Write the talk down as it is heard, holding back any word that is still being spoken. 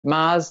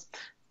Mars,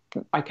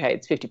 okay,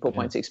 it's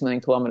 54.6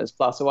 million kilometers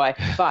plus away,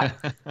 but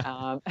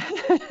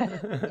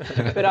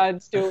but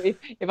I'd still,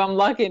 if I'm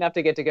lucky enough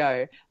to get to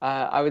go,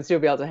 I would still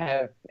be able to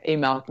have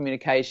email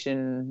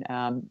communication,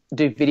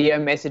 do video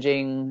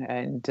messaging,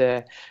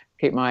 and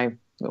keep my,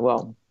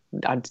 well,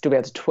 I'd still be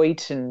able to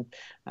tweet and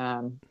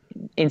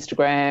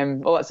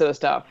Instagram, all that sort of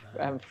stuff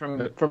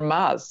from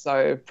Mars.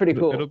 So pretty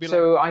cool. It'll be like,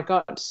 So I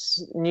got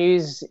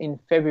news in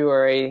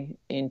February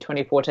in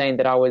 2014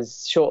 that I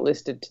was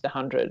shortlisted to the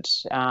 100,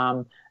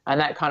 and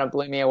that kind of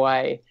blew me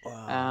away.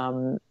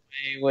 Wow.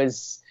 It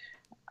was.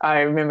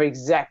 I remember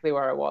exactly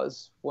where I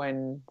was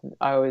when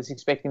I was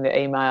expecting the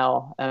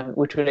email,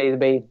 which would either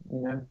be,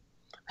 thumbs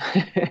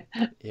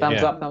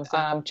Yeah. up, thumbs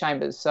down,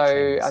 chambers. So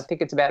I Chambers.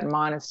 think it's about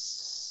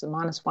minus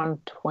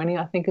 120,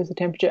 I think, is the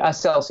temperature.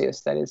 Celsius,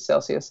 that is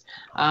Celsius.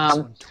 Minus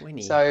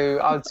 120. So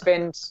I would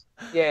spend,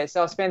 yeah,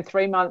 so I spent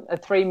 3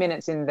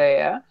 minutes in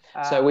there.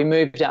 So we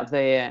moved up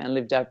there and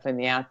lived up in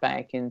the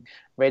outback in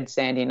red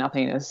sandy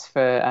nothingness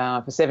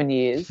for 7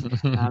 years.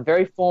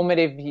 Very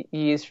formative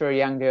years for a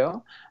young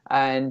girl,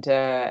 and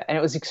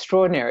it was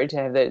extraordinary to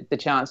have the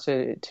chance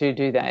to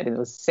do that. It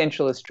was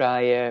Central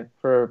Australia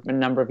for a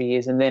number of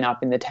years, and then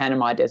up in the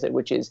Tanami Desert,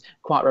 which is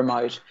quite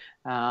remote,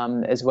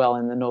 as well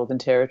in the Northern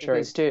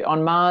Territory.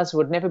 On Mars,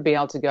 would never be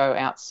able to go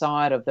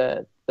outside of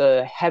the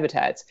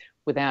habitats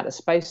without a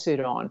spacesuit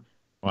on.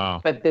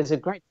 wow. But there's a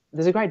great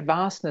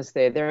vastness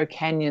there. There are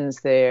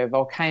canyons there,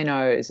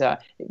 volcanoes,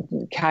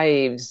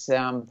 caves,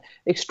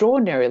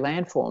 extraordinary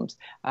landforms,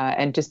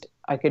 and just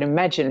I can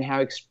imagine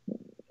how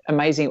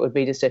amazing it would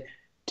be just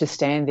to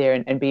stand there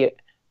and be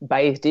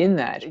bathed in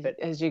that. But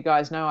as you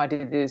guys know, I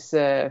did this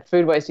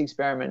food waste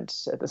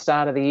experiment at the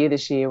start of the year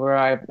this year, where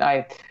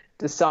I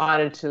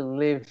decided to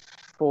live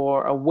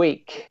for a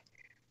week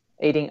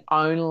eating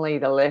only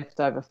the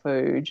leftover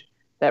food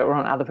that were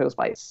on other people's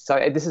plates.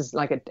 So this is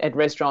like at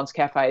restaurants,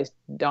 cafes,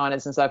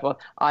 diners, and so forth.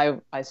 I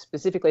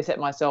specifically set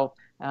myself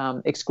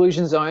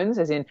exclusion zones,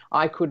 as in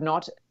I could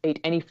not eat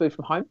any food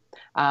from home,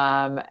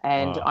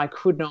 and Wow. I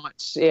could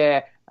not,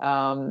 have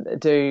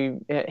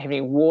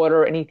any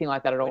water or anything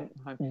like that at all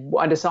from home.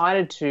 I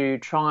decided to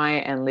try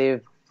and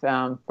live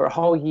for a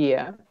whole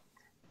year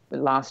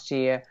last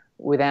year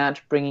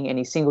without bringing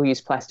any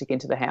single-use plastic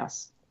into the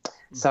house.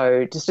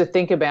 So just to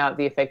think about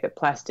the effect that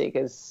plastic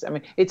is, I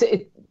mean,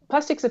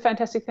 plastic's a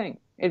fantastic thing.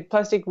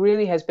 Plastic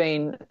really has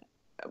been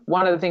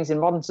one of the things in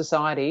modern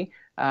society.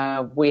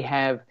 We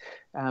have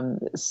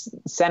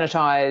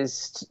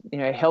sanitized,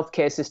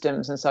 healthcare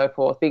systems and so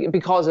forth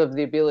because of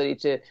the ability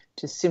to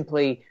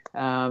simply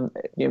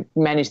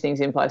manage things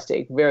in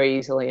plastic very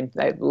easily, and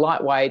they're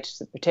lightweight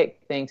to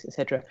protect things,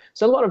 etc.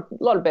 So a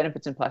lot of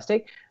benefits in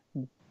plastic,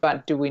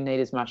 but do we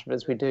need as much of it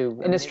as we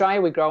do? In Australia,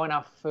 we grow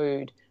enough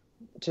food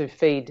to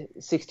feed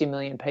 60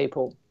 million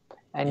people,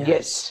 and Yes.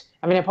 yet,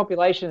 I mean, our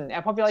population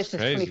is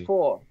Crazy.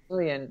 24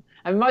 million,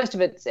 and most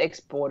of it's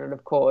exported,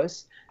 of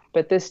course,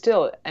 but there's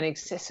still an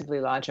excessively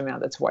large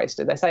amount that's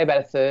wasted. They say about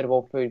a third of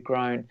all food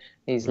grown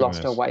is lost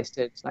or Goodness.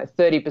 wasted. Like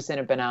 30%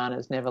 of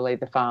bananas never leave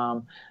the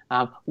farm.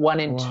 One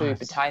in two What?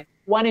 potato,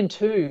 1 in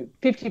two,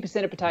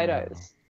 50% of potatoes